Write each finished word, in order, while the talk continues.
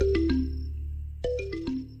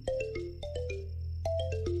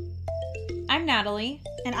I'm Natalie,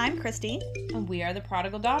 And I'm Christy. and we are the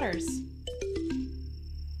Prodigal Daughters.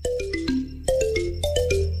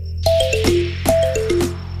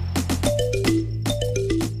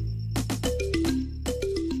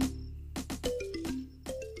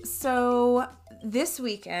 So, this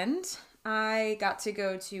weekend, I got to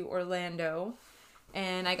go to Orlando,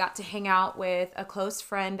 and I got to hang out with a close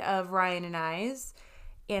friend of Ryan and I's,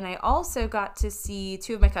 and I also got to see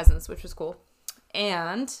two of my cousins, which was cool.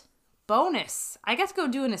 And bonus, I got to go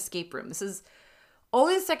do an escape room. This is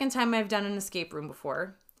only the second time I've done an escape room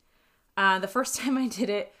before. The first time I did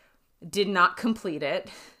it, did not complete it,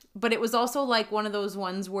 but it was also like one of those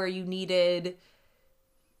ones where you needed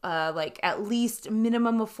like at least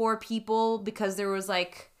minimum of 4 people, because there was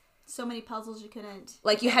like So many puzzles you couldn't.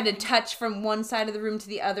 you had to touch from one side of the room to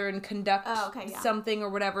the other and conduct something or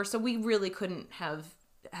whatever. So we really couldn't have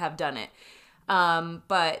done it.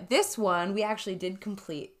 But this one we actually did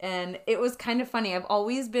complete, and it was kind of funny. I've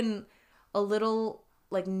always been a little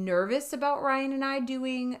like nervous about Ryan and I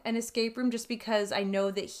doing an escape room, just because I know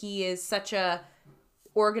that he is such a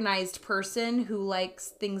organized person who likes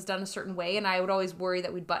things done a certain way, and I would always worry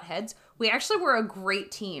that we'd butt heads. We actually were a great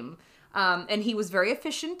team, and he was very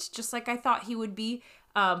efficient, just like I thought he would be.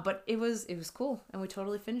 But it was cool, and we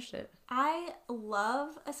totally finished it. I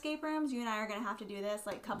love escape rooms. You and I are going to have to do this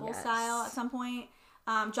like couple style at some point.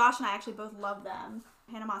 Josh and I actually both love them.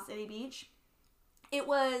 Panama City Beach. It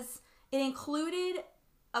included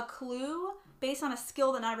a clue based on a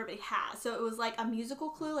skill that not everybody has. So it was like a musical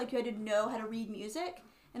clue, like you had to know how to read music.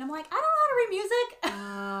 And I'm like, I don't know how to read music.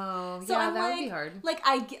 Oh, So yeah, I'm that like, would be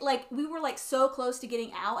hard. We were like so close to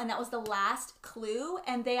getting out, and that was the last clue.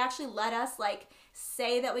 And they actually let us like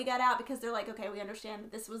say that we got out, because they're like, okay, we understand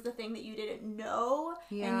that this was the thing that you didn't know,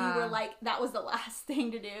 and you were like, that was the last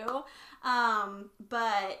thing to do.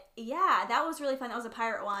 But yeah, that was really fun. That was a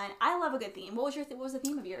pirate one. I love a good theme. What was the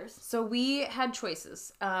theme of yours? So we had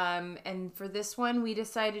choices, and for this one, we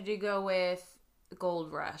decided to go with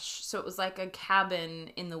Gold Rush. So it was like a cabin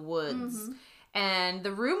in the woods. Mm-hmm. And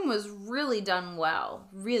the room was really done well.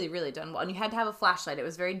 Really, really done well. And you had to have a flashlight. It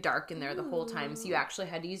was very dark in there the whole time. So you actually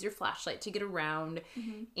had to use your flashlight to get around.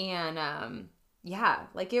 Mm-hmm. And, yeah,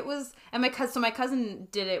 like it was... And my cousin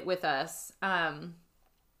did it with us. I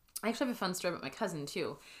actually have a fun story about my cousin,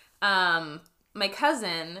 too. My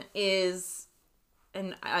cousin is...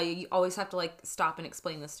 And I always have to, like, stop and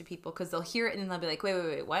explain this to people, because they'll hear it and they'll be like,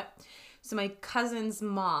 wait, what? So my cousin's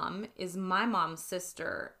mom is my mom's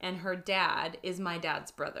sister, and her dad is my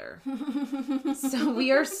dad's brother. So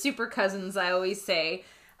we are super cousins, I always say.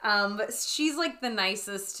 But she's like the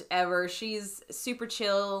nicest ever. She's super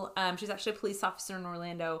chill. She's actually a police officer in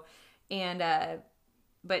Orlando. And,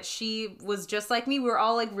 but she was just like me. We were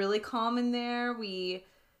all like really calm in there. We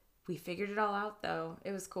figured it all out, though.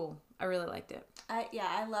 It was cool. I really liked it.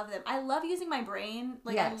 I love them. I love using my brain.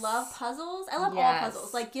 Like, yes. I love puzzles. I love all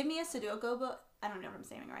puzzles. Like, give me a Sudoku book. I don't know if I'm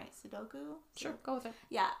saying it right. Sudoku? Sure, go with it.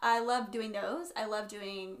 Yeah, I love doing those. I love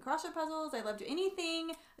doing crossword puzzles. I love doing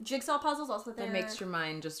anything. Jigsaw puzzles also there. That makes your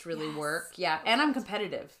mind just really work. Yeah, and I'm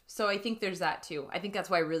competitive. So I think there's that, too. I think that's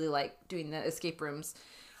why I really like doing the escape rooms.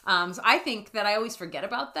 So I think that I always forget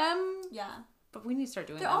about them. Yeah. But we need to start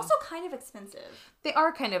doing them. They're also kind of expensive. They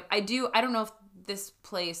are kind of. I don't know if this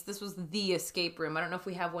was the escape room. I don't know if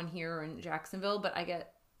we have one here or in Jacksonville, but I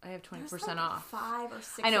have 20% off. 5 or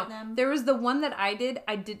 6 I know. Of them. There was the one that I did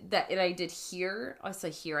here. I say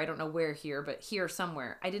here. I don't know where here, but here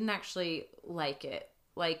somewhere. I didn't actually like it.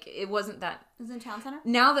 Like, it wasn't that... Is it in Town Center?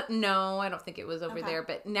 No, I don't think it was over there.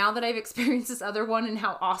 But now that I've experienced this other one and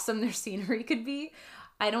how awesome their scenery could be,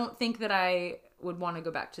 I don't think that I would want to go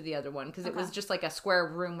back to the other one, because it was just like a square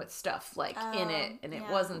room with stuff like in it, and it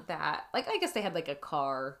wasn't that. Like, I guess they had like a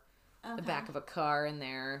car, the back of a car in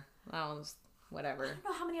there. That was whatever. I don't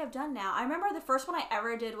know how many I've done now. I remember the first one I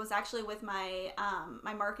ever did was actually with my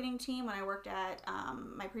my marketing team when I worked at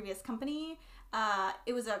my previous company.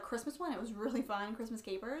 It was a Christmas one. It was really fun. Christmas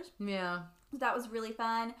Capers. Yeah. That was really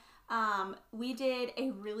fun. We did a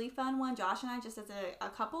really fun one, Josh and I, just as a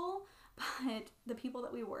couple. But the people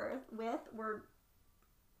that we were with were,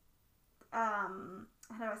 how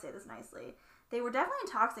do I say this nicely? They were definitely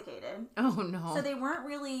intoxicated. Oh, no. So they weren't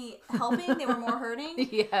really helping. They were more hurting.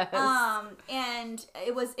 Yes. And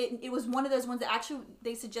it was one of those ones that actually,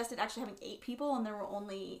 they suggested actually having 8 people, and there were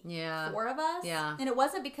only 4 of us. Yeah. And it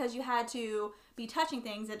wasn't because you had to be touching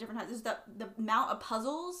things at different times. It was the amount of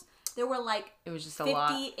puzzles There were like it was just a lot.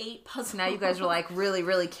 58 puzzles. So now you guys were like really,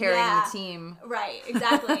 really carrying the team. Right,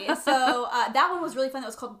 exactly. So that one was really fun. That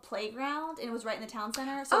was called Playground, and it was right in the town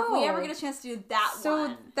center. So if we ever get a chance to do that one.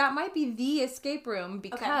 So that might be the escape room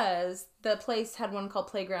because the place had one called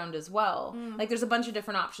Playground as well. Like there's a bunch of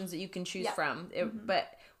different options that you can choose from.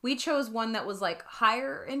 But we chose one that was like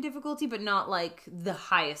higher in difficulty, but not like the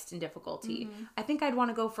highest in difficulty. I think I'd want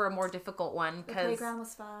to go for a more difficult one because the Playground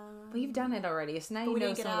was fun. We've done it already, so now you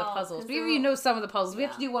know some of the puzzles. But even you know some of the puzzles, we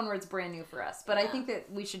have to do one where it's brand new for us. But I think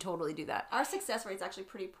that we should totally do that. Our success rate's actually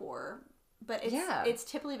pretty poor, but it's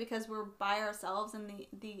typically because we're by ourselves and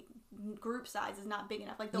the group size is not big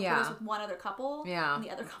enough. Like they'll put us with one other couple, and the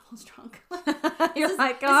other couple's drunk.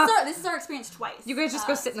 This is our experience twice. You guys just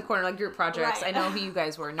go sit in the corner like group projects. Right. I know who you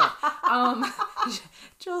guys were. No,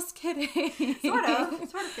 just kidding. Sort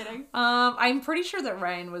of kidding. I'm pretty sure that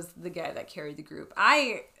Ryan was the guy that carried the group.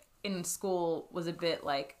 I in school was a bit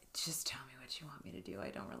like, just tell me what you want me to do. I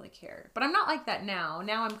don't really care. But I'm not like that now.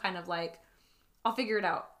 Now I'm kind of like, I'll figure it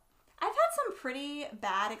out. I've had some pretty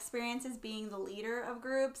bad experiences being the leader of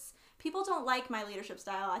groups. People don't like my leadership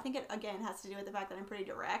style. I think it, again, has to do with the fact that I'm pretty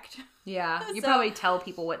direct. Yeah. You probably tell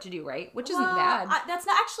people what to do, right? Which isn't bad. That's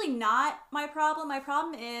actually not my problem. My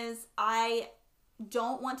problem is I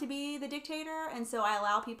don't want to be the dictator, and so I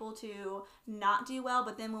allow people to not do well.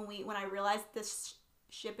 But then when I realize this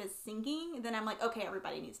ship is sinking, then I'm like, okay,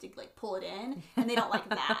 everybody needs to like pull it in, and they don't like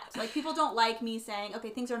that. Like people don't like me saying, okay,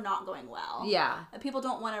 things are not going well. Yeah. People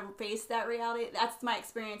don't want to face that reality. That's my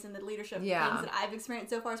experience in the leadership things that I've experienced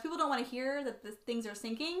so far. Is people don't want to hear that things are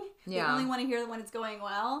sinking. They only want to hear that when it's going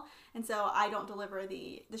well, and so I don't deliver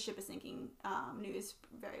the ship is sinking news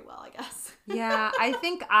very well, I guess. Yeah, I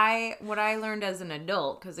think what I learned as an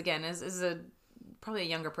adult, because again, as a probably a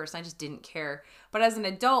younger person, I just didn't care. But as an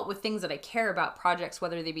adult, with things that I care about, projects,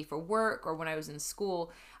 whether they be for work or when I was in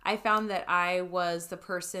school, I found that I was the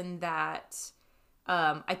person that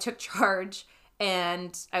I took charge,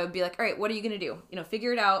 and I would be like, all right, what are you going to do?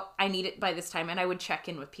 Figure it out. I need it by this time. And I would check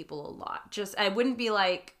in with people a lot. I wouldn't be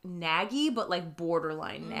like naggy, but like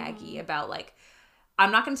borderline naggy about like,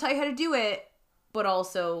 I'm not going to tell you how to do it, but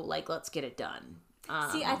also like, let's get it done.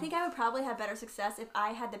 See, I think I would probably have better success if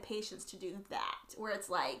I had the patience to do that, where it's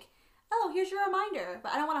like, oh, here's your reminder,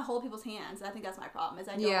 but I don't want to hold people's hands. And I think that's my problem.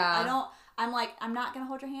 I'm like, I'm not going to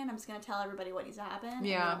hold your hand. I'm just going to tell everybody what needs to happen.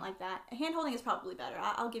 Yeah. And I don't like that. Hand holding is probably better.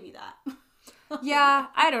 I'll give you that. Yeah.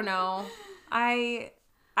 I don't know.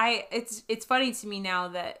 It's funny to me now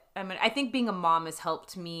that I think being a mom has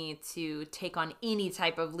helped me to take on any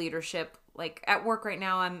type of leadership. Like at work right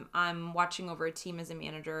now, I'm watching over a team as a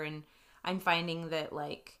manager, and I'm finding that,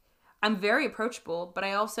 like, I'm very approachable, but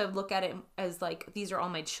I also look at it as, like, these are all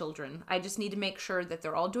my children. I just need to make sure that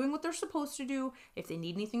they're all doing what they're supposed to do. If they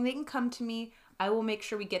need anything, they can come to me. I will make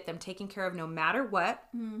sure we get them taken care of no matter what.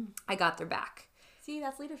 I got their back. See,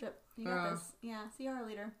 that's leadership. You got this. Yeah, see, you're a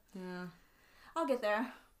leader. Yeah. I'll get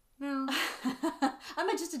there. No.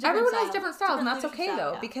 I'm just a different Everyone style. has different styles, and that's okay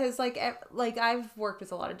though, because like I've worked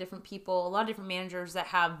with a lot of different people, a lot of different managers that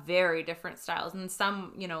have very different styles, and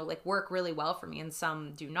some like work really well for me, and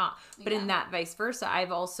some do not. But in that vice versa,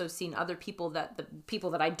 I've also seen other people that the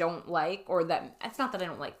people that I don't like, or that it's not that I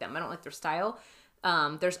don't like them, I don't like their style.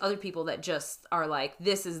 There's other people that just are like,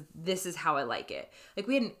 this is how I like it. Like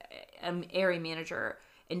we had an area manager,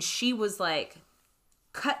 and she was like,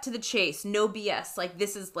 cut to the chase, no BS. Like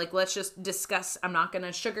this is like, let's just discuss. I'm not gonna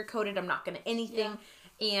sugarcoat it. I'm not gonna anything.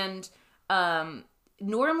 Yeah. And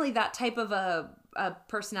normally that type of a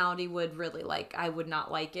personality would really like, I would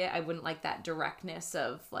not like it. I wouldn't like that directness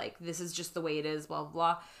of like, this is just the way it is, blah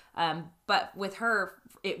blah blah. But with her,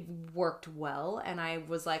 it worked well, and I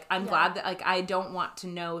was like, I'm glad that like I don't want to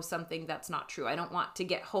know something that's not true. I don't want to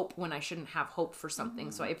get hope when I shouldn't have hope for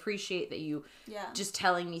something. So I appreciate that you just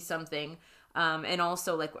telling me something. And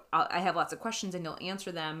also, like, I have lots of questions, and you'll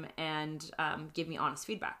answer them and give me honest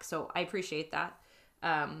feedback. So I appreciate that.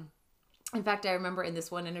 In fact, I remember in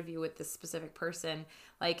this one interview with this specific person,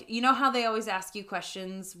 like, you know how they always ask you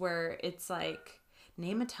questions where it's like,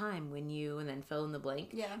 name a time when you, and then fill in the blank.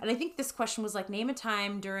 Yeah. And I think this question was like, name a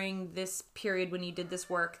time during this period when you did this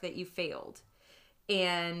work that you failed.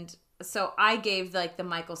 And so I gave, like, the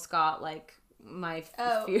Michael Scott, like, my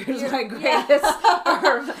fears my greatest. That's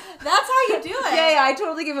how you do it. Yeah, I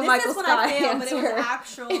totally give a Michael Scott answer.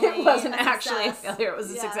 But it wasn't actually a failure. It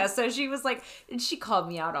was a success. So she was like, and she called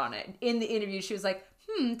me out on it in the interview. She was like,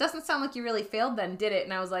 doesn't sound like you really failed then, did it?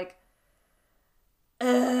 And I was like,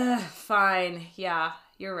 fine. Yeah,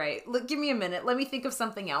 you're right. Look, give me a minute. Let me think of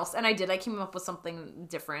something else. And I did. I came up with something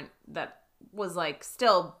different that was like,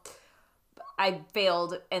 still, I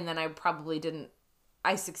failed, and then I probably didn't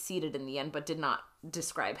I succeeded in the end, but did not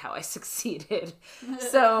describe how I succeeded.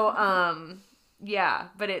 So, yeah,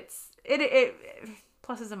 but it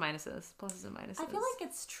pluses and minuses. I feel like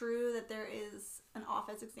it's true that there is an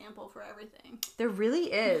Office example for everything. There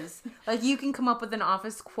really is. Like, you can come up with an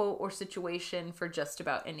Office quote or situation for just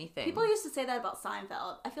about anything. People used to say that about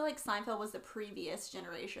Seinfeld. I feel like Seinfeld was the previous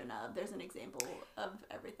generation of there's an example of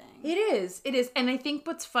everything. It is. And I think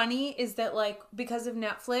what's funny is that, like, because of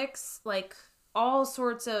Netflix, like, all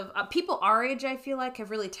sorts of people our age, I feel like,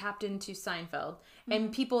 have really tapped into Seinfeld.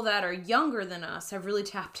 And people that are younger than us have really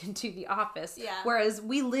tapped into The Office. Yeah. Whereas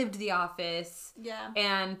we lived The Office. Yeah.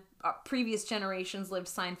 And previous generations lived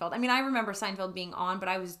Seinfeld. I mean, I remember Seinfeld being on, but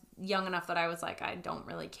I was young enough that I was like, I don't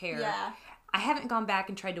really care. Yeah. I haven't gone back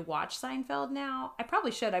and tried to watch Seinfeld now. I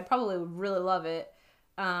probably should. I probably would really love it.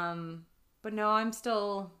 But no, I'm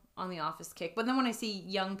still on The Office kick. But then when I see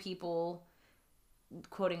young people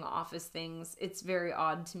quoting Office things, it's very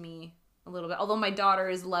odd to me a little bit. Although my daughter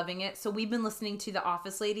is loving it. So we've been listening to the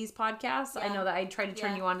Office Ladies podcast. Yeah. I know that I tried to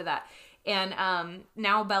turn you on to that. And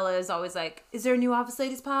now Bella is always like, is there a new Office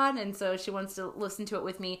Ladies pod? And so she wants to listen to it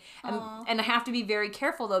with me. And I have to be very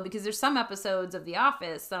careful, though, because there's some episodes of The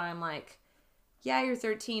Office that I'm like, yeah, you're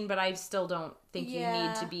 13, but I still don't think you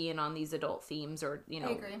need to be in on these adult themes or, you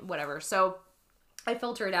know, whatever. So I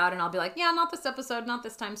filter it out and I'll be like, yeah, not this episode, not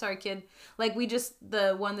this time. Sorry, kid. Like,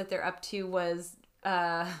 the one that they're up to was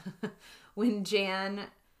when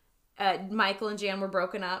Michael and Jan were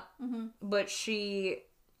broken up, but she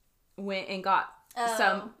went and got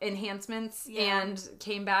some enhancements and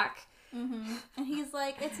came back. And he's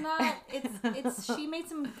like, it's she made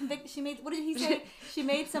what did he say? She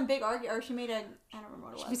made some big argument, or she made I don't remember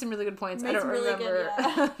what it was. She made some really good points. I don't remember.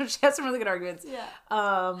 Good, she had some really good arguments. Yeah.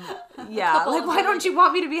 Yeah. Like, why don't you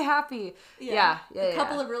want me to be happy? Yeah. A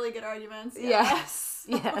couple of really good arguments. Yeah. Yes.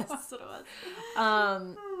 Yes. That's what it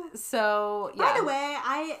was. So, yeah. By the way,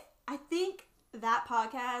 I think that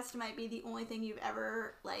podcast might be the only thing you've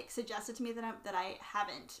ever, like, suggested to me that I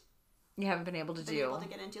haven't. You haven't been able to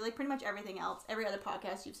get into. Like, pretty much everything else, every other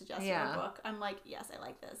podcast you've suggested or book, I'm like, yes, I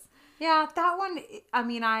like this. Yeah, that one, I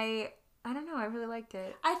mean, I don't know, I really liked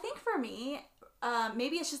it. I think for me,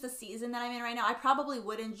 maybe it's just the season that I'm in right now. I probably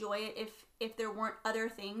would enjoy it if there weren't other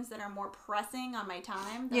things that are more pressing on my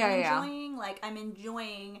time that I'm enjoying. Like, I'm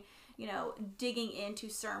enjoying, you know, digging into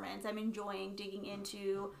sermons. I'm enjoying digging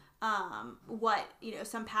into what, you know,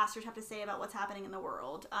 some pastors have to say about what's happening in the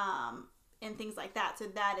world. And things like that. So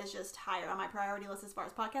that is just higher on my priority list as far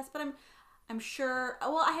as podcasts. But I'm sure.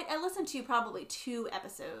 Well, I listened to probably 2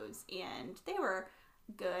 episodes and they were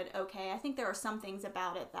good. Okay, I think there are some things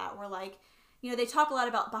about it that were like, you know, they talk a lot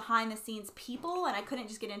about behind the scenes people, and I couldn't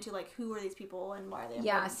just get into like who are these people and why are they important.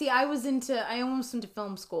 Yeah, see, I almost went to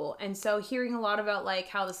film school, and so hearing a lot about like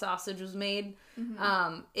how the sausage was made,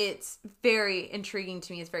 it's very intriguing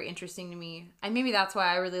to me. It's very interesting to me. And maybe that's why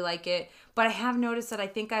I really like it. But I have noticed that I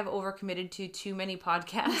think I've overcommitted to too many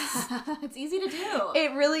podcasts. It's easy to do.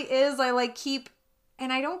 It really is. I like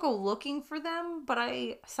and I don't go looking for them, but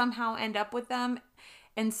I somehow end up with them.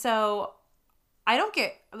 And so I don't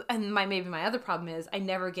get, and maybe my other problem is I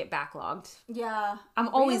never get backlogged. Yeah. I'm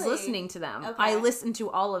always listening to them. Okay. I listen to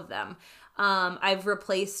all of them. I've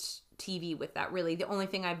replaced TV with that, really. The only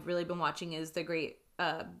thing I've really been watching is the Great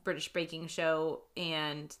British Baking Show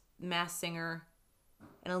and Masked Singer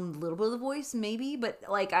and a little bit of The Voice, maybe. But,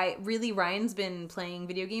 like, Ryan's been playing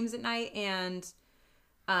video games at night, and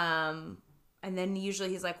then usually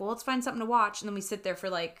he's like, well, let's find something to watch. And then we sit there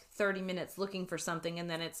for like 30 minutes looking for something. And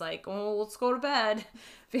then it's like, oh, let's go to bed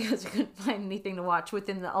because we couldn't find anything to watch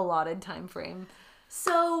within the allotted time frame.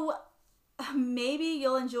 So maybe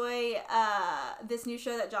you'll enjoy this new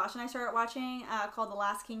show that Josh and I started watching called The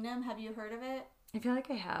Last Kingdom. Have you heard of it? I feel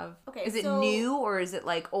like I have. Okay, is it new or is it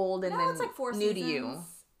like old and then it's like 4 new seasons. to you?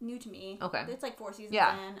 New to me. Okay. It's like 4 seasons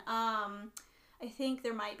in. I think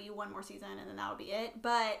there might be one more season and then that'll be it.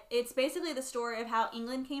 But it's basically the story of how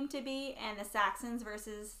England came to be and the Saxons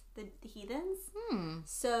versus the heathens.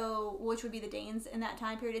 So, which would be the Danes in that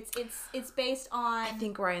time period. It's based on... I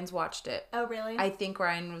think Ryan's watched it. Oh, really? I think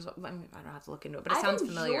Ryan was... I mean, I don't have to look into it, but it sounds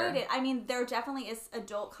familiar. I enjoyed it. I mean, there definitely is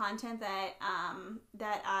adult content that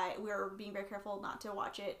we're being very careful not to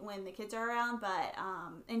watch it when the kids are around, but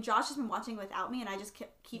and Josh has been watching without me, and I just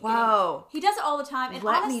keep Whoa. He does it all the time. And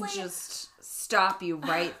Let honestly, me just stop you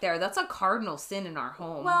right there. That's a cardinal sin in our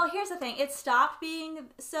home. Well, here's the thing. It stopped being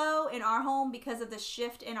so in our home because of the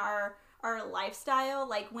shift in our lifestyle.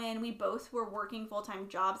 Like when we both were working full-time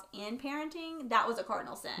jobs and parenting, that was a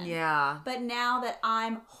cardinal sin. Yeah. But now that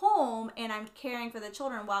I'm home and I'm caring for the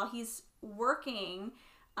children while he's working,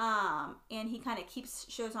 and he kind of keeps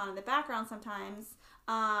shows on in the background sometimes,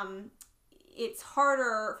 it's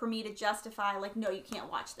harder for me to justify, like, no, you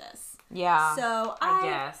can't watch this. Yeah. So I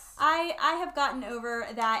guess. I have gotten over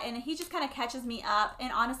that, and he just kind of catches me up.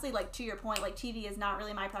 And honestly, like, to your point, like, TV is not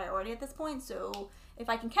really my priority at this point. So if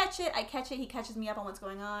I can catch it, I catch it. He catches me up on what's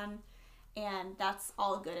going on, and that's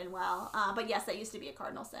all good and well. But yes, that used to be a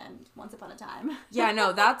cardinal sin once upon a time. Yeah,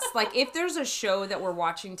 no, that's like, if there's a show that we're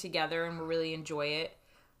watching together and we really enjoy it,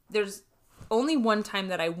 there's only one time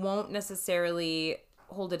that I won't necessarily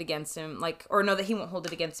hold it against him, like, or no, that he won't hold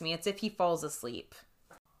it against me. It's if he falls asleep.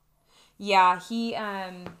 Yeah, he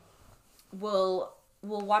will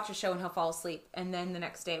watch a show and he'll fall asleep, and then the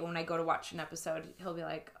next day when I go to watch an episode, he'll be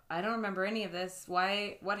like, I don't remember any of this.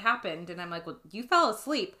 What happened? And I'm like, well, you fell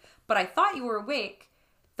asleep, but I thought you were awake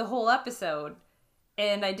the whole episode,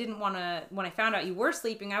 and I didn't want to, when I found out you were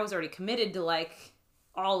sleeping, I was already committed to, like,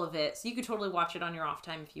 all of it, so you could totally watch it on your off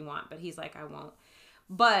time if you want. But he's like, I won't.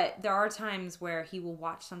 But there are times where he will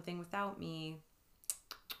watch something without me.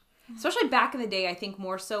 Especially back in the day, I think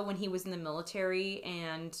more so when he was in the military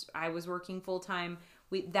and I was working full time.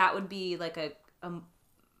 That would be like a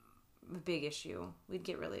big issue. We'd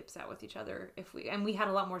get really upset with each other and we had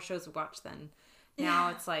a lot more shows to watch then. Now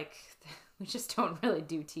it's like we just don't really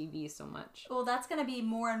do TV so much. Well, that's going to be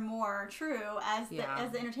more and more true as the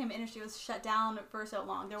entertainment industry was shut down for so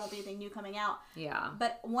long. There won't be anything new coming out. Yeah.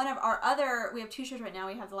 But one of we have 2 shows right now.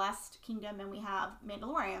 We have The Last Kingdom and we have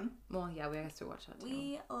Mandalorian. Well, yeah, we have to watch that too.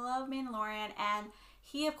 We love Mandalorian, and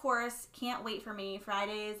he, of course, can't wait for me.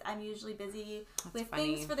 Fridays, I'm usually busy with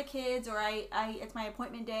things for the kids, or it's my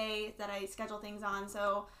appointment day that I schedule things on,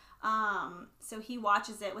 so he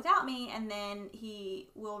watches it without me, and then he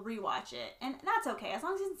will rewatch it, and that's okay as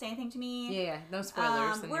long as he doesn't say anything to me. Yeah, no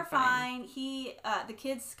spoilers. Then we're fine. The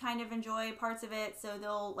kids kind of enjoy parts of it, so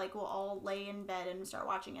we'll all lay in bed and start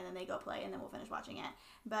watching it, and then they go play, and then we'll finish watching it.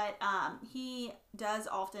 But he does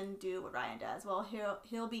often do what Ryan does. Well,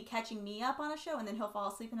 he'll be catching me up on a show, and then he'll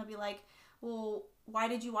fall asleep, and he'll be like, "Well, why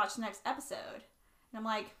did you watch the next episode?" And I'm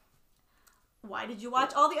like, why did you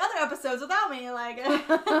watch all the other episodes without me? Like,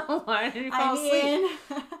 why did you fall asleep?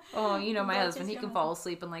 Oh, you know my husband, he can fall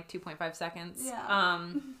asleep in like 2.5 seconds. Yeah.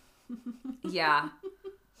 Yeah.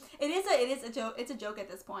 It is a joke. It's a joke at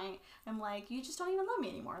this point. I'm like, you just don't even love me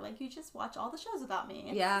anymore. Like, you just watch all the shows without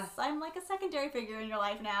me. I'm like a secondary figure in your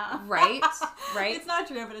life now. Right. It's not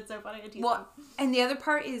true, but it's so funny to tease him. And the other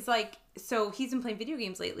part is like, so he's been playing video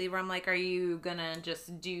games lately where I'm like, are you gonna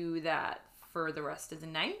just do that for the rest of the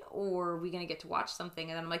night, or are we gonna get to watch something?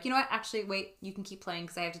 And then I'm like, you know what, actually wait, you can keep playing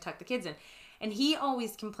because I have to tuck the kids in. And he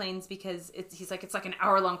always complains because he's like, it's like an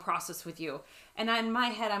hour-long process with you. And in my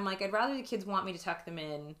head, I'm like, I'd rather the kids want me to tuck them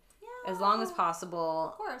in as long as possible,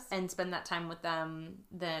 of course, and spend that time with them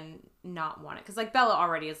than not want it. Because like Bella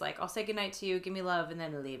already is like, I'll say goodnight to you, give me love, and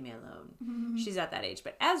then leave me alone. Mm-hmm. She's at that age.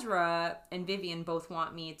 But Ezra and Vivian both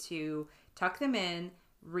want me to tuck them in,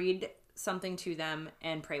 read something to them,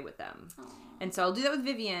 and pray with them. Aww. And so I'll do that with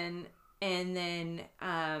Vivian, and then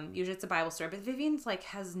usually it's a Bible story, but Vivian's like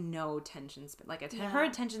has no attention span. Like her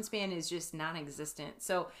attention span is just non-existent.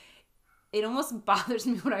 So it almost bothers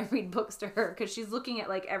me when I read books to her because she's looking at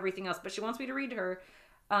like everything else, but she wants me to read to her.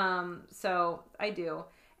 So I do.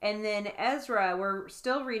 And then Ezra, we're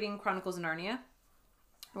still reading Chronicles of Narnia.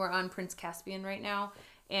 We're on Prince Caspian right now,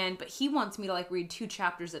 but he wants me to like read 2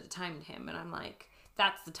 chapters at a time to him, and I'm like,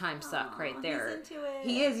 that's the time suck right there. He's into it.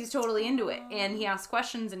 He is. He's totally into it. And he asks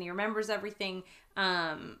questions and he remembers everything.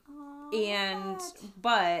 But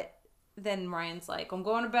then Ryan's like, I'm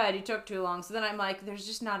going to bed. You took too long. So then I'm like, there's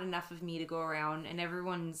just not enough of me to go around and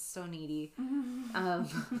everyone's so needy.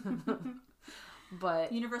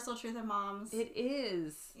 But universal truth of moms. It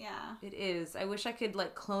is. Yeah. It is. I wish I could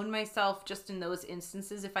like clone myself just in those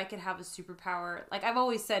instances. If I could have a superpower, like I've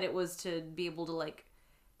always said, it was to be able to like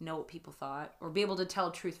know what people thought or be able to tell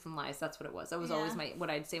truth from lies. That's what it was. That was always what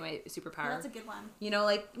I'd say my superpower. That's a good one. You know,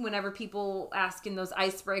 like whenever people ask in those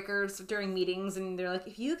icebreakers during meetings and they're like,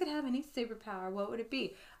 if you could have any superpower, what would it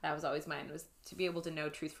be? That was always mine, was to be able to know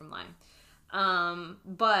truth from lie.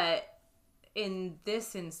 But in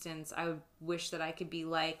this instance, I wish that I could be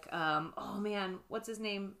like, oh man, what's his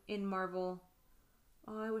name in Marvel?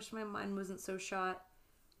 Oh, I wish my mind wasn't so shot.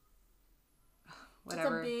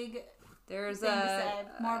 Whatever. It's a big There's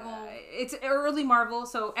Marvel. It's early Marvel,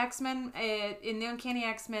 so X-Men. In the Uncanny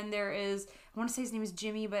X-Men, there is, I want to say his name is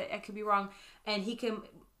Jimmy, but I could be wrong. And he can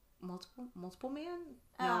multiple man.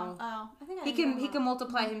 No. I think he can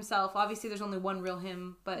multiply himself. Obviously, there's only one real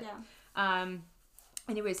him, but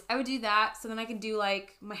anyways, I would do that. So then I could do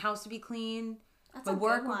like my house would be clean. That's My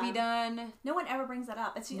work would be done. No one ever brings that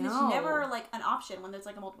up. It's never like an option when there's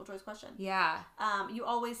like a multiple choice question. Yeah. You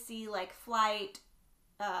always see like flight,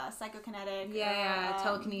 psychokinetic.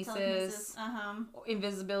 Telekinesis.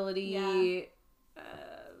 Invisibility. Yeah.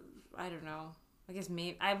 I don't know. I guess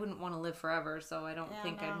maybe I wouldn't want to live forever, so I don't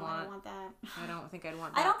think I'd want. I don't want that. I don't think I'd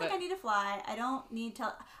want that. I don't think I need to fly. I don't need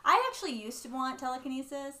I actually used to want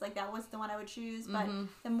telekinesis. Like that was the one I would choose. But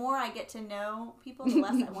the more I get to know people, the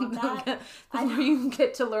less I want that. The more you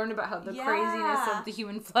get to learn about how the craziness of the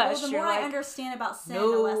human flesh. Well, the more I understand about sin, the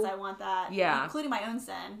less I want that. Yeah. Including my own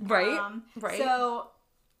sin. Right. Right. So,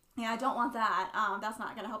 yeah, I don't want that. That's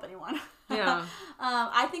not going to help anyone. Yeah.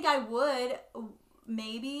 I think I would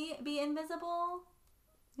maybe be invisible.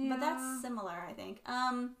 Yeah. But that's similar, I think.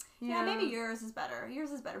 Yeah, maybe yours is better.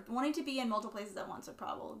 Wanting to be in multiple places at once would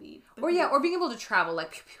probably be. Or being able to travel,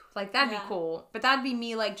 like, pew, pew, like that'd be cool. But that'd be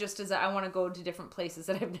me, like, just as I want to go to different places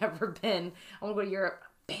that I've never been. I want to go to Europe.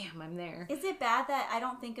 Bam, I'm there. Is it bad that I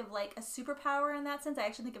don't think of, like, a superpower in that sense? I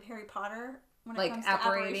actually think of Harry Potter when it like comes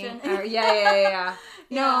apparating. to apparition. Yeah.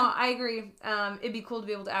 No, I agree. It'd be cool to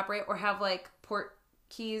be able to apparate or have, like, port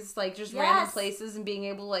keys, like just random places and being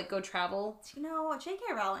able to like go travel. You know,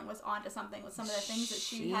 J.K. Rowling was onto something with some of the things that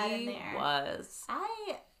she had in there.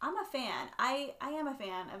 I'm a fan. I am a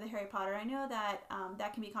fan of the Harry Potter. I know that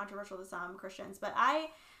that can be controversial to some Christians, but I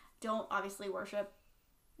don't obviously worship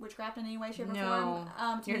witchcraft in any way, shape, or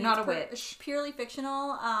form. You're not a witch. Purely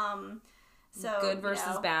fictional. So good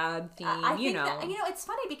versus bad theme. I think that, it's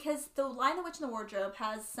funny because the Lion, the Witch, and the Wardrobe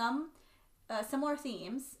has some similar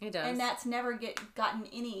themes. It does. And that's never gotten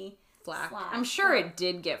any flack. I'm sure it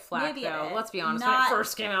did get flack, though. Let's be honest. When it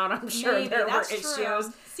first came out, I'm sure there were issues.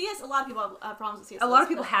 A lot of people have problems with C.S. Lewis. A lot of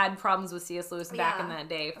people had problems with C.S. Lewis back in that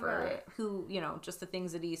day for who, just the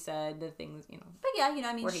things that he said, the things, But yeah,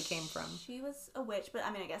 where he came from. She was a witch, but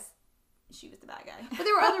I mean, I guess she was the bad guy. But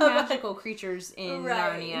there were other magical creatures in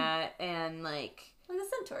Narnia, and like the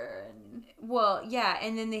centaur.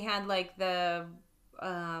 And then they had like the,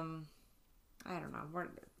 I don't know.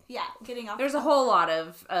 Getting off. There's a whole lot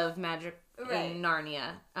of magic in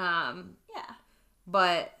Narnia.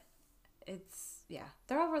 But it's,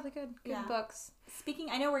 they're all really good books.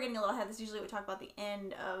 I know we're getting a little ahead. This is usually we talk about the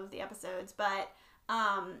end of the episodes, but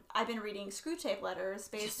I've been reading Screwtape Letters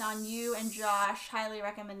based on you and Josh highly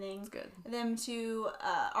recommending them to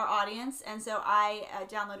our audience. And so I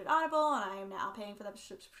downloaded Audible, and I am now paying for the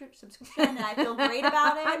subscription, and I feel great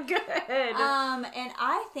about it. Good. And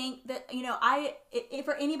I think that,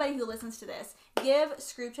 for anybody who listens to this, give the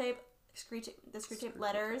Screwtape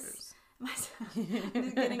Letters.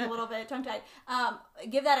 I'm getting a little bit tongue-tied.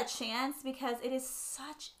 Give that a chance because it is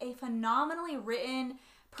such a phenomenally written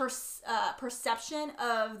perception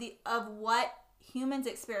of what humans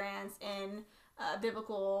experience in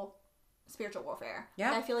biblical spiritual warfare. Yeah,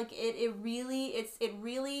 and I feel like it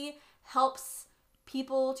really helps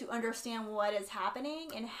people to understand what is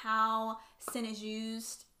happening and how sin is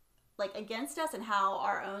used like against us and how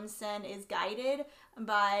our own sin is guided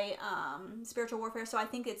by spiritual warfare. So I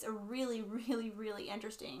think it's a really, really, really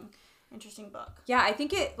interesting book. Yeah, I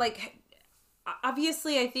think it like.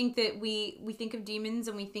 Obviously, I think that we think of demons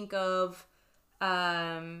and we think of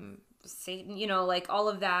Satan, like all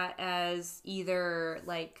of that as either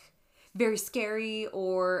like very scary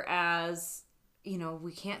or as,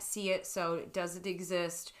 we can't see it, so it doesn't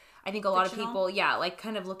exist. I think a lot of people, like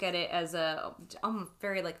kind of look at it as a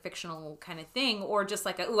very like fictional kind of thing, or just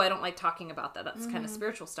like I don't like talking about that. That's kind of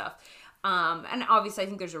spiritual stuff. And obviously I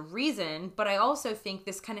think there's a reason, but I also think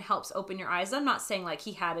this kind of helps open your eyes. I'm not saying like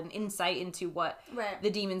he had an insight into what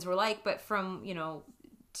the demons were like, but from, we know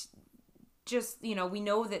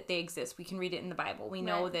that they exist. We can read it in the Bible. We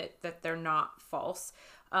know that they're not false.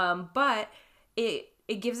 But it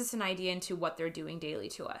gives us an idea into what they're doing daily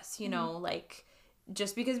to us, like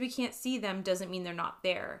just because we can't see them doesn't mean they're not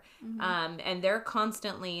there. And they're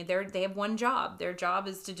constantly they have one job. Their job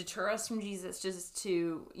is to deter us from Jesus, just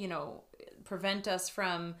to, prevent us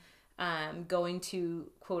from going to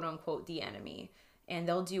quote unquote the enemy. And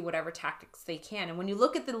they'll do whatever tactics they can. And when you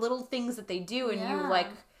look at the little things that they do and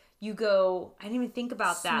you go, I didn't even think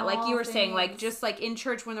about that. Like you were saying, like just like in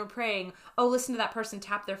church when they're praying, listen to that person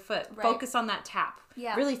tap their foot. Right. Focus on that tap.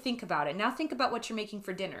 Yeah. Really think about it. Now think about what you're making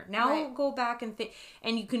for dinner. Now go back and think.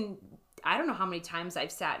 And you can, I don't know how many times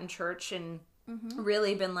I've sat in church and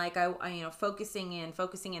really been like, I focusing in.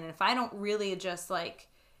 And if I don't really just like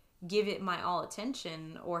give it my all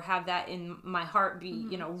attention or have that in my heart be,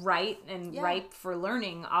 right and ripe for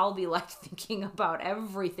learning, I'll be like thinking about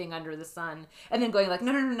everything under the sun and then going like,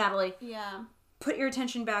 no, Natalie. Yeah. Put your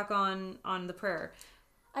attention back on the prayer.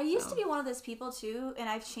 I used to be one of those people too, and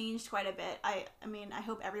I've changed quite a bit. I mean, I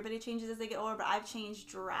hope everybody changes as they get older, but I've changed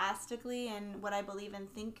drastically in what I believe and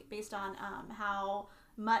think based on how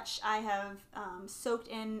much I have soaked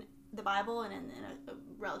in the Bible and in a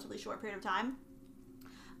relatively short period of time.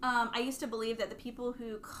 I used to believe that the people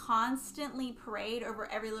who constantly prayed over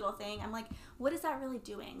every little thing, I'm like, what is that really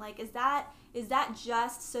doing? Like, is that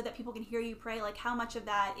just so that people can hear you pray? Like, how much of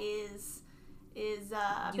that is you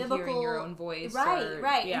biblical? Hearing your own voice,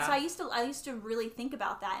 right? Yeah. And so I used to really think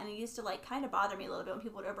about that, and it used to like kind of bother me a little bit when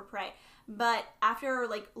people would over pray. But after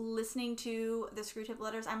like listening to the Screwtape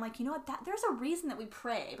Letters, I'm like, you know what? There's a reason that we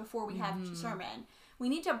pray before we have sermon. We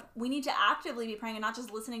need to actively be praying and not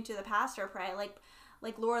just listening to the pastor pray.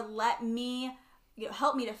 Like, Lord, let me,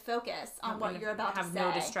 help me to focus on what you're about to say. Have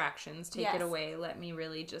no distractions. Take it away. Let me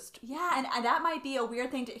really just... Yeah, and that might be a weird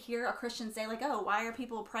thing to hear a Christian say, like, oh, why are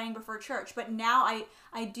people praying before church? But now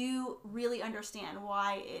I do really understand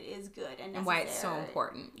why it is good and necessary. And why it's so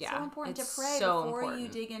important. Yeah. So important to pray before you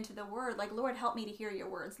dig into the word. Like, Lord, help me to hear your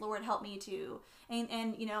words. Lord, help me to... And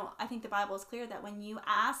I think the Bible is clear that when you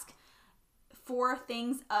ask for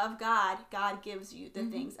things of God, God gives you the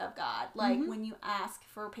things of God. Like when you ask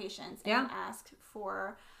for patience and ask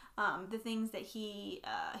for the things that He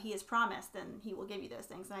has promised, then He will give you those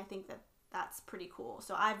things. And I think that that's pretty cool.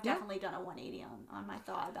 So I've definitely done a 180 on my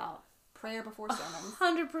thought about prayer before sermons.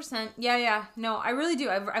 100%. Yeah. No, I really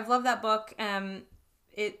do. I've loved that book.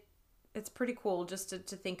 It's pretty cool just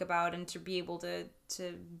to think about and to be able to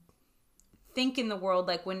think in the world.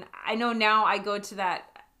 Like when I know now I go to that.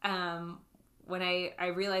 When I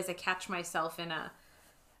realize I catch myself in a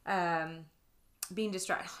being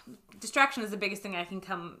distraction is the biggest thing I can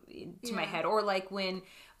come to my head. Or like when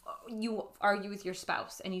you argue with your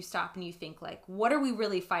spouse and you stop and you think like, what are we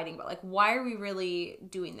really fighting about? Like, why are we really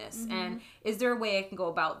doing this? And is there a way I can go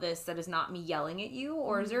about this that is not me yelling at you?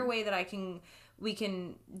 Or is there a way that we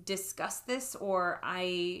can discuss this? Or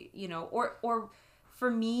or for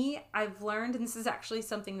me, I've learned, and this is actually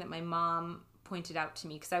something that my mom pointed out to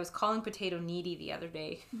me, because I was calling Potato needy the other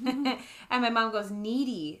day. And my mom goes,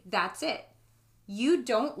 needy, that's it. You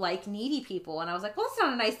don't like needy people. And I was like, well, that's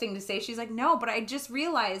not a nice thing to say. She's like, no, but I just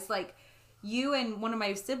realized like you and one of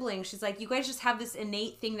my siblings, she's like, you guys just have this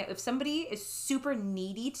innate thing that if somebody is super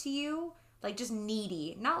needy to you, like just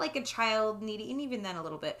needy, not like a child needy, and even then a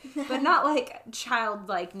little bit, but not like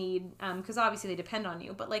childlike need, because obviously they depend on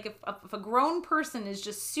you. But like if a grown person is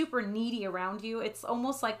just super needy around you, it's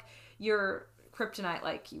almost like your kryptonite,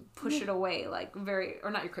 like you push it away, like or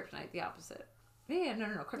not your kryptonite, the opposite. Yeah, no,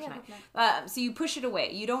 kryptonite. Yeah, so you push it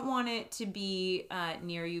away. You don't want it to be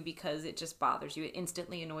near you because it just bothers you. It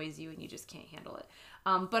instantly annoys you and you just can't handle it.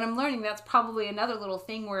 But I'm learning that's probably another little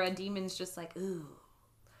thing where a demon's just like, ooh,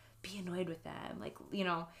 be annoyed with them. Like,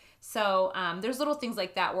 so there's little things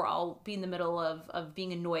like that where I'll be in the middle of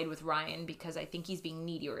being annoyed with Ryan because I think he's being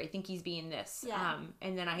needy or I think he's being this. Yeah.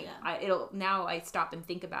 And then I stop and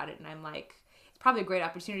think about it and I'm like, probably a great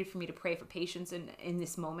opportunity for me to pray for patience in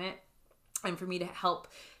this moment and for me to help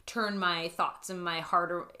turn my thoughts and my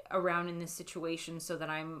heart around in this situation so that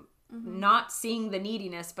I'm not seeing the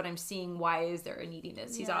neediness, but I'm seeing why is there a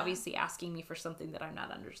neediness. He's obviously asking me for something that I'm not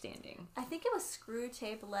understanding. I think it was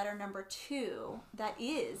Screwtape Letter number 2 that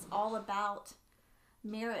is all about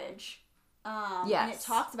marriage. And it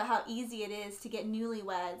talks about how easy it is to get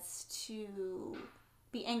newlyweds to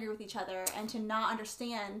be angry with each other and to not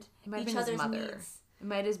understand each other's needs. It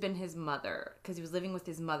might have been his mother because he was living with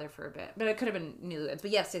his mother for a bit, but it could have been newlyweds.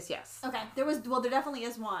 But yes. Okay, there definitely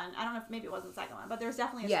is one. I don't know if maybe it wasn't the second one, but there's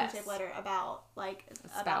definitely a Screwtape Letter about like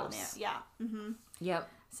a spouse. Yep.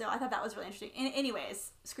 So I thought that was really interesting.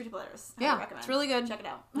 Anyways, Screwtape Letters. It's really good. Check it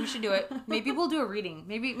out. We should do it. Maybe we'll do a reading.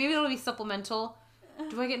 Maybe it'll be supplemental.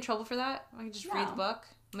 Do I get in trouble for that? I can just read the book.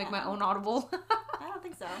 Make my own Audible. I don't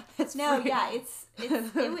think so.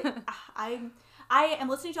 I am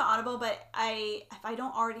listening to Audible, but if I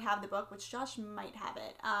don't already have the book, which Josh might have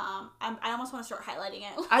it, I almost want to start highlighting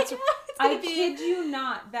it. I kid you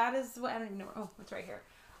not. That is what I don't even know. Oh, it's right here.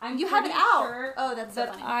 You have it out. Oh, that's so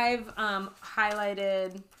funny. I've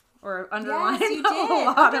highlighted or underlined a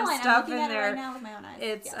lot of stuff in there. Right now with my own eyes.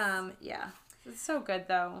 It's it's so good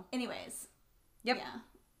though. Anyways. Yep. Yeah.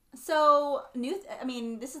 So,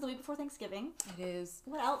 this is the week before Thanksgiving. It is.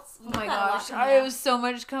 What else? Oh my gosh, I have so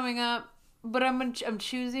much coming up, but I'm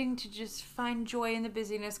choosing to just find joy in the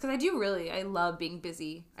busyness because I love being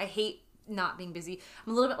busy. I hate not being busy.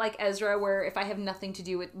 I'm a little bit like Ezra, where if I have nothing to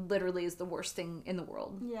do, it literally is the worst thing in the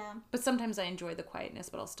world. Yeah. But sometimes I enjoy the quietness,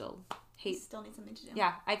 but I'll still need something to do.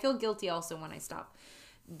 Yeah, I feel guilty also when I stop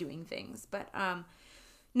doing things, but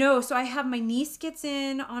no. So I have my niece gets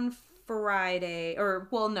in on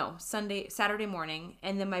Saturday morning.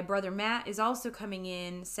 And then my brother Matt is also coming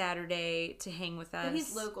in Saturday to hang with us. But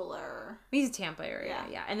he's local or... He's Tampa area,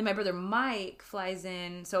 yeah. And then my brother Mike flies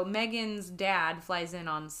in. So Megan's dad flies in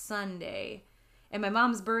on Sunday. And my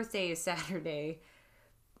mom's birthday is Saturday.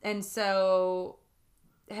 And so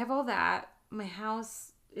I have all that. My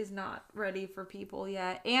house is not ready for people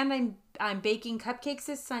yet. And I'm baking cupcakes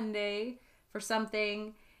this Sunday for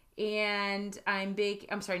something. And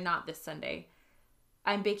not this Sunday.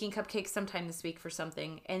 I'm baking cupcakes sometime this week for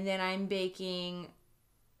something. And then I'm baking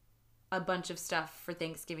a bunch of stuff for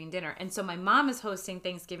Thanksgiving dinner. And so my mom is hosting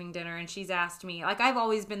Thanksgiving dinner, and she's asked me, like, I've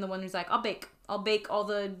always been the one who's like, I'll bake all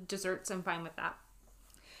the desserts. I'm fine with that.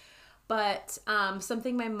 But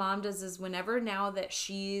something my mom does is whenever now that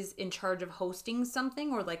she's in charge of hosting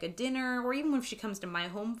something or like a dinner, or even when she comes to my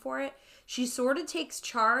home for it, she sort of takes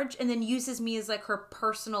charge and then uses me as like her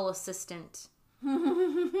personal assistant.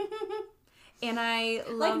 And I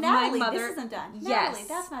love like Natalie, my mother. This isn't done. Yes. Natalie,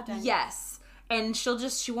 that's not done. Yes. And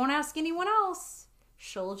she won't ask anyone else.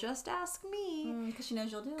 She'll just ask me. Because she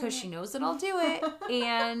knows you'll do it. Because she knows that I'll do it.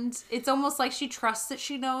 And it's almost like she trusts that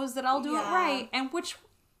she knows that I'll do it right. And which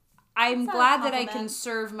I'm glad that I can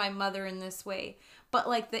serve my mother in this way. But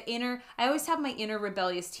like I always have my inner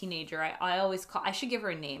rebellious teenager. I should give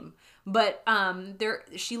her a name. But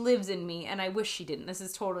she lives in me, and I wish she didn't. This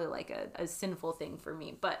is totally like a sinful thing for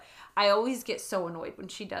me. But I always get so annoyed when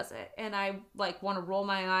she does it. And I like want to roll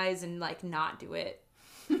my eyes and like not do it.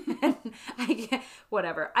 And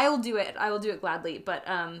whatever. I will do it gladly. But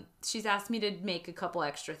she's asked me to make a couple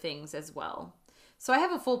extra things as well. So I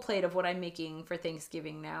have a full plate of what I'm making for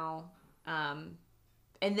Thanksgiving now. And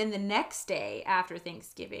then the next day after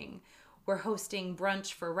Thanksgiving, we're hosting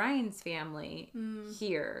brunch for Ryan's family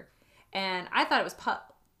here. And I thought it was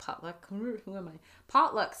potluck. Who am I?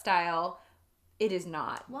 Potluck style. It is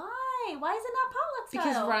not. Why? Why is it not potluck style?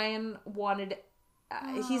 Because Ryan wanted...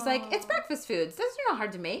 he's like, it's breakfast foods. Those are not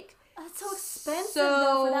hard to make. That's so expensive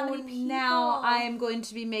though, for that many people. Now I am going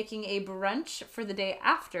to be making a brunch for the day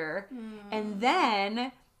after. And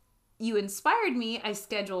then you inspired me. I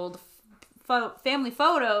scheduled family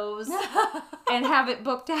photos and have it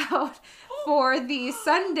booked out for the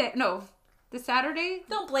Saturday.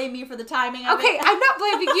 Don't blame me for the timing of Okay, it. I'm not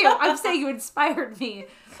blaming you. I'm saying you inspired me.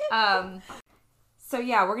 So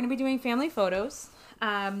yeah, we're going to be doing family photos.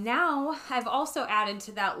 Now I've also added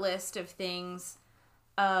to that list of things,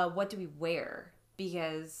 what do we wear?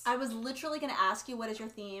 Because I was literally going to ask you, what is your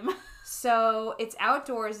theme? So it's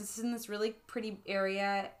outdoors. It's in this really pretty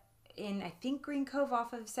area in, I think, Green Cove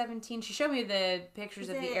off of 17. She showed me the pictures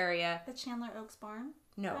of the area. The Chandler Oaks Barn?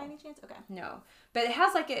 No. By any chance? Okay. No. But it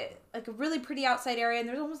has like a really pretty outside area, and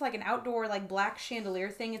there's almost like an outdoor like black chandelier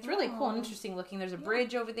thing. It's really cool and interesting looking. There's a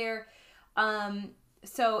bridge over there.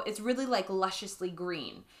 So it's really like lusciously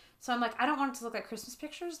green. So I'm like, I don't want it to look like Christmas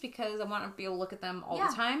pictures because I want to be able to look at them all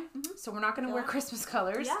the time. So we're not going to wear Christmas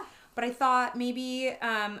colors. Yeah. But I thought maybe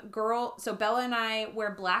so Bella and I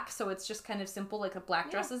wear black, so it's just kind of simple, like a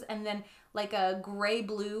black dresses, and then like a gray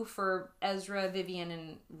blue for Ezra, Vivian,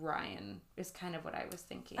 and Ryan is kind of what I was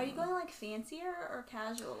thinking. Are you going like fancier or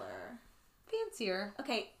casual or? Fancier.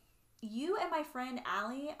 Okay. You and my friend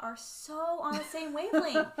Allie are so on the same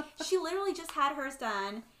wavelength. She literally just had hers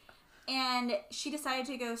done, and she decided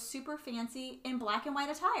to go super fancy in black and white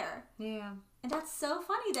attire. Yeah. And that's so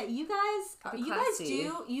funny that you guys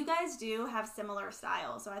do have similar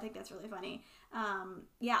styles. So I think that's really funny.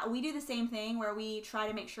 Yeah, we do the same thing where we try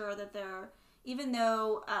to make sure that even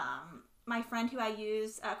though my friend who I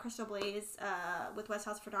use, Crystal Blaze, with West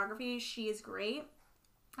House Photography, she is great.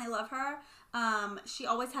 I love her. She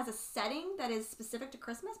always has a setting that is specific to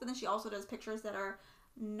Christmas, but then she also does pictures that are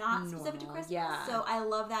not specific to Christmas. Yeah. So I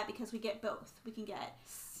love that because we get both. We can get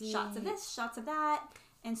shots of this, shots of that.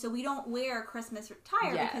 And so we don't wear Christmas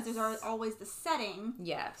attire because there's always the setting.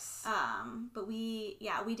 Yes. But we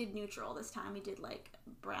did neutral this time. We did like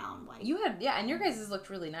brown, white. And your guys'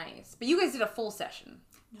 looked really nice. But you guys did a full session.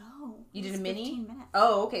 No. You did a mini? 15 minutes.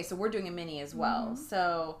 Oh, okay. So we're doing a mini as well.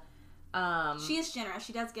 So... she is generous.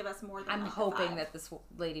 She does give us more than I'm hoping that this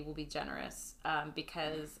lady will be generous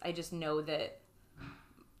because I just know that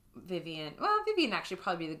Vivian actually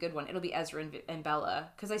probably be the good one. It'll be Ezra and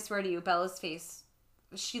Bella, because I swear to you, Bella's face,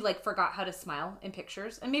 she like forgot how to smile in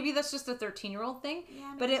pictures, and maybe that's just a 13-year-old thing,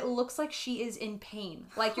 but it looks like she is in pain.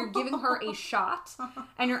 Like you're giving her a shot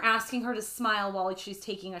and you're asking her to smile while she's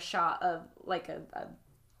taking a shot of like a I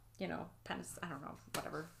don't know,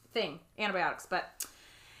 whatever thing, antibiotics. But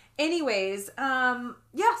anyways, so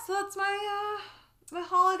that's my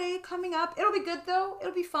holiday coming up. It'll be good though.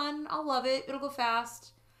 It'll be fun. I'll love it. It'll go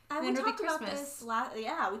fast. We talked about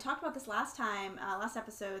this last time, last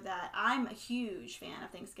episode, that I'm a huge fan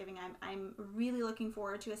of Thanksgiving. I'm really looking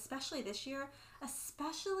forward to, especially this year,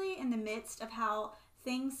 especially in the midst of how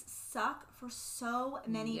things suck for so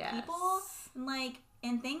many people.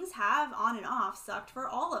 And things have on and off sucked for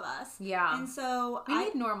all of us. Yeah. And so we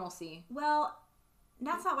need normalcy. Well,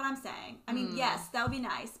 that's not what I'm saying. I mean, yes, that would be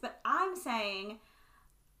nice, but I'm saying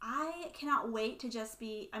I cannot wait to just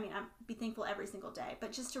be thankful every single day,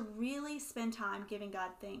 but just to really spend time giving God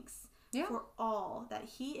thanks for all that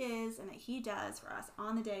He is and that He does for us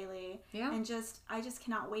on the daily. Yeah. And I just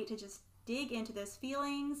cannot wait to just dig into those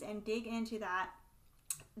feelings and dig into that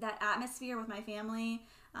atmosphere with my family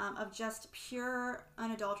of just pure,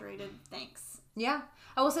 unadulterated thanks. Yeah.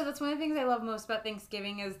 I will say that's one of the things I love most about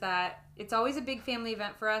Thanksgiving is that it's always a big family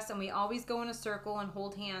event for us, and we always go in a circle and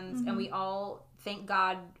hold hands, and we all thank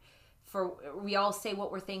God we all say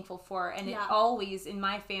what we're thankful for, and it always in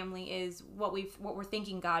my family is what we're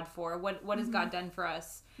thanking God for. What has God done for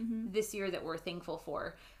us this year that we're thankful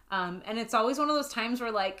for? And it's always one of those times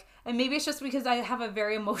where and maybe it's just because I have a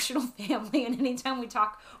very emotional family, and anytime we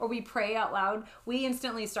talk or we pray out loud, we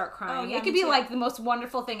instantly start crying. It could be the most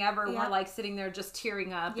wonderful thing ever. Yeah. We're sitting there just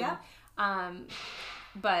tearing up. Yeah.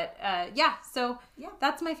 So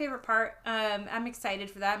that's my favorite part. I'm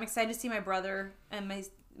excited for that. I'm excited to see my brother and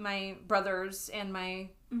my brothers and my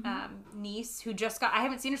niece who just I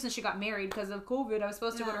haven't seen her since she got married because of COVID. I was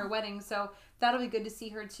supposed to go to her wedding, so that'll be good to see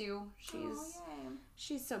her too.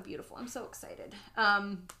 She's so beautiful. I'm so excited.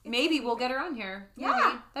 Maybe we'll get her on here. Yeah.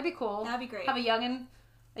 Maybe. That'd be cool. That'd be great. Have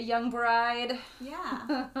a young bride. Yeah.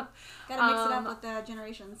 Gotta mix it up with the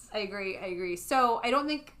generations. I agree. So I don't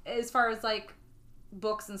think as far as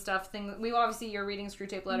books and stuff, you're reading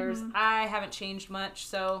Screwtape Letters. I haven't changed much,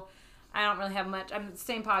 so I don't really have much. I'm the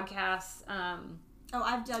same podcast.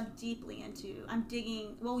 I've dug deeply into. I'm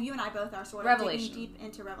digging. Well, you and I both are sort of Revelation. Digging deep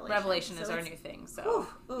into Revelation. Revelation is our new thing. So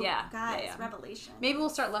guys, Revelation. Maybe we'll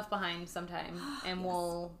start Left Behind sometime, and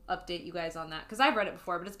we'll update you guys on that because I've read it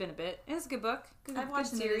before, but it's been a bit. And it's a good book. I've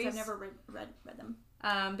watched the series. I've never read them.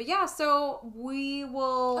 So we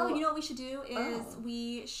will. Oh, you know what we should do is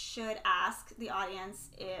we should ask the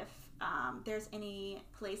audience if there's any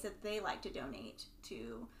place that they like to donate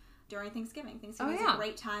to during Thanksgiving. Thanksgiving is a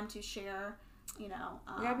great time to share. We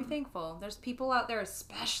gotta be thankful. There's people out there,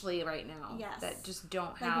 especially right now, that just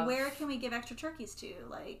don't have. Where can we give extra turkeys to?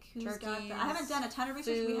 Who's got that? I haven't done a ton of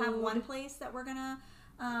research. We have one place that we're gonna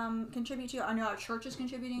contribute to. I know our church is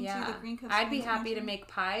contributing to the Green Cove. I'd be happy to make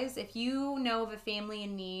pies if you know of a family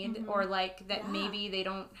in need or maybe they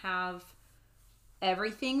don't have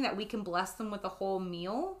everything that we can bless them with a whole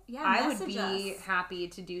meal. I would be happy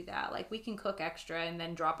to do that. We can cook extra and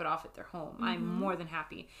then drop it off at their home. I'm more than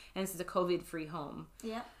happy. And this is a COVID-free home.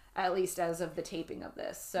 Yeah. At least as of the taping of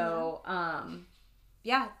this. So,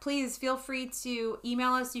 please feel free to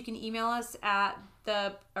email us. You can email us at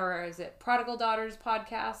Prodigal Daughters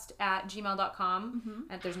Podcast @gmail.com.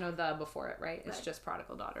 And there's no the before it, right? It's just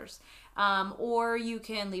Prodigal Daughters. Or you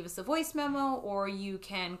can leave us a voice memo, or you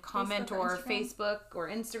can comment Facebook or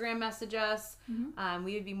Instagram message us.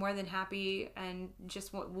 We would be more than happy and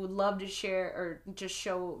just would love to share or just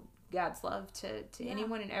show God's love to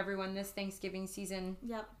anyone and everyone this Thanksgiving season.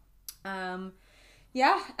 Yep.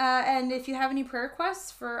 And if you have any prayer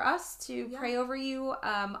requests for us to pray over you,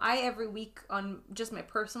 I every week on just my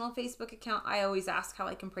personal Facebook account, I always ask how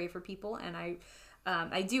I can pray for people, and I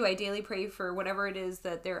daily pray for whatever it is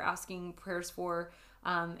that they're asking prayers for.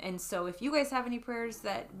 And so if you guys have any prayers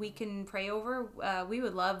that we can pray over, we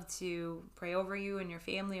would love to pray over you and your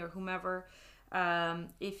family or whomever.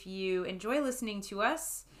 If you enjoy listening to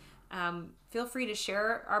us, feel free to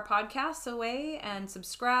share our podcasts away and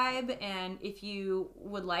subscribe. And if you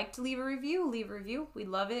would like to leave a review. We'd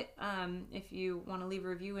love it. If you want to leave a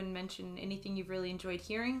review and mention anything you've really enjoyed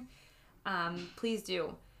hearing, please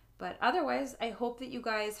do. But otherwise, I hope that you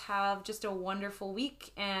guys have just a wonderful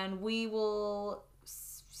week, and we will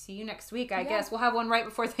see you next week, I guess. We'll have one right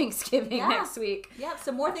before Thanksgiving next week. Yeah,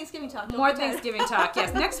 some more Thanksgiving talk. More Thanksgiving talk,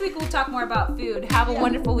 yes. Next week we'll talk more about food. Have a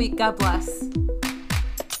wonderful week. God bless.